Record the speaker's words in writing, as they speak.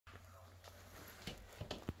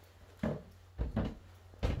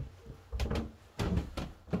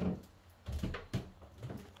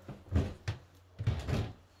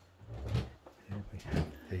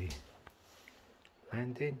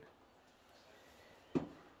landing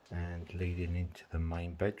and leading into the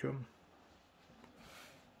main bedroom.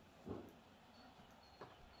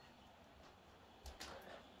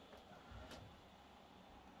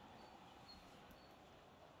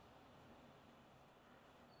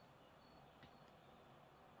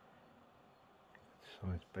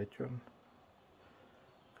 Size bedroom,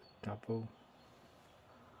 double.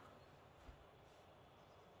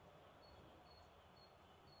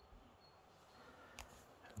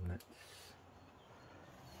 And let's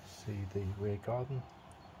see the rear garden.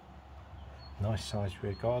 Nice size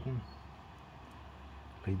rear garden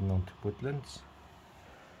leading onto woodlands.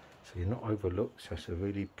 So you're not overlooked, so it's a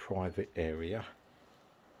really private area.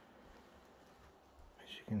 As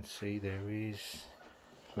you can see, there is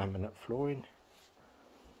laminate flooring.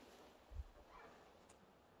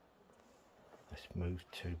 Let's move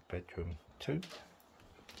to bedroom 2.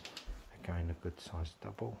 Again, a good sized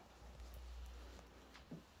double.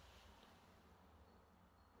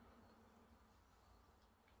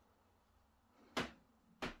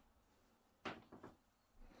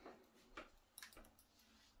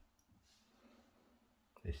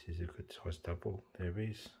 This is a good sized double. There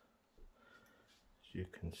is, as you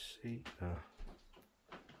can see,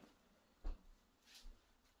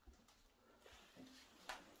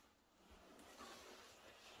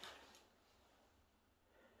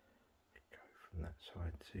 that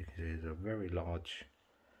side, so you can see there's a very large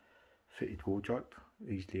fitted wardrobe,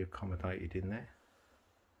 easily accommodated in there.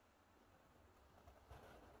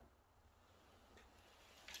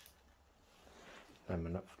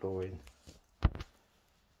 Laminate flooring.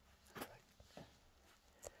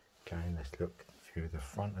 Again, let's look through the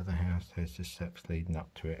front of the house. There's the steps leading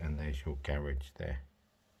up to it, and there's your garage there.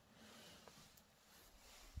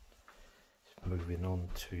 Moving on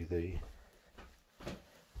to the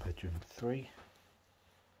bedroom 3.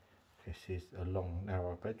 This is a long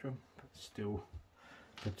narrow bedroom, but still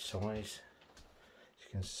good size. As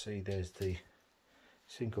you can see, there's the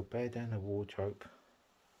single bed and a wardrobe.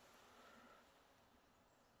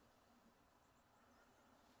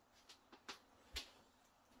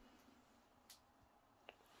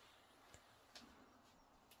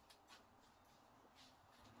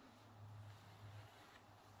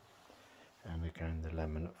 And again, the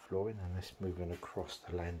laminate flooring, and let's moving across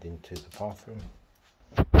the landing to the bathroom.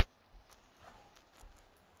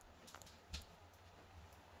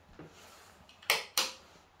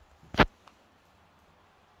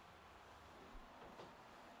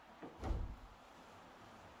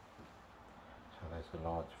 So there's a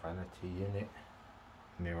large vanity unit,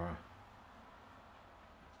 mirror,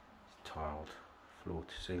 tiled floor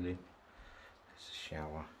to ceiling. There's a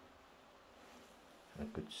shower and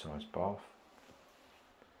a good sized bath.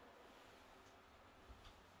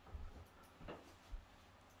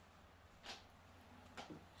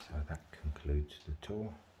 So that concludes the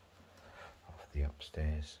tour of the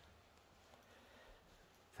upstairs.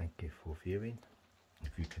 Thank you for viewing.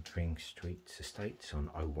 If you could ring Streets Estates on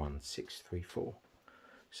 01634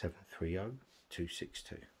 730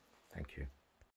 262. Thank you.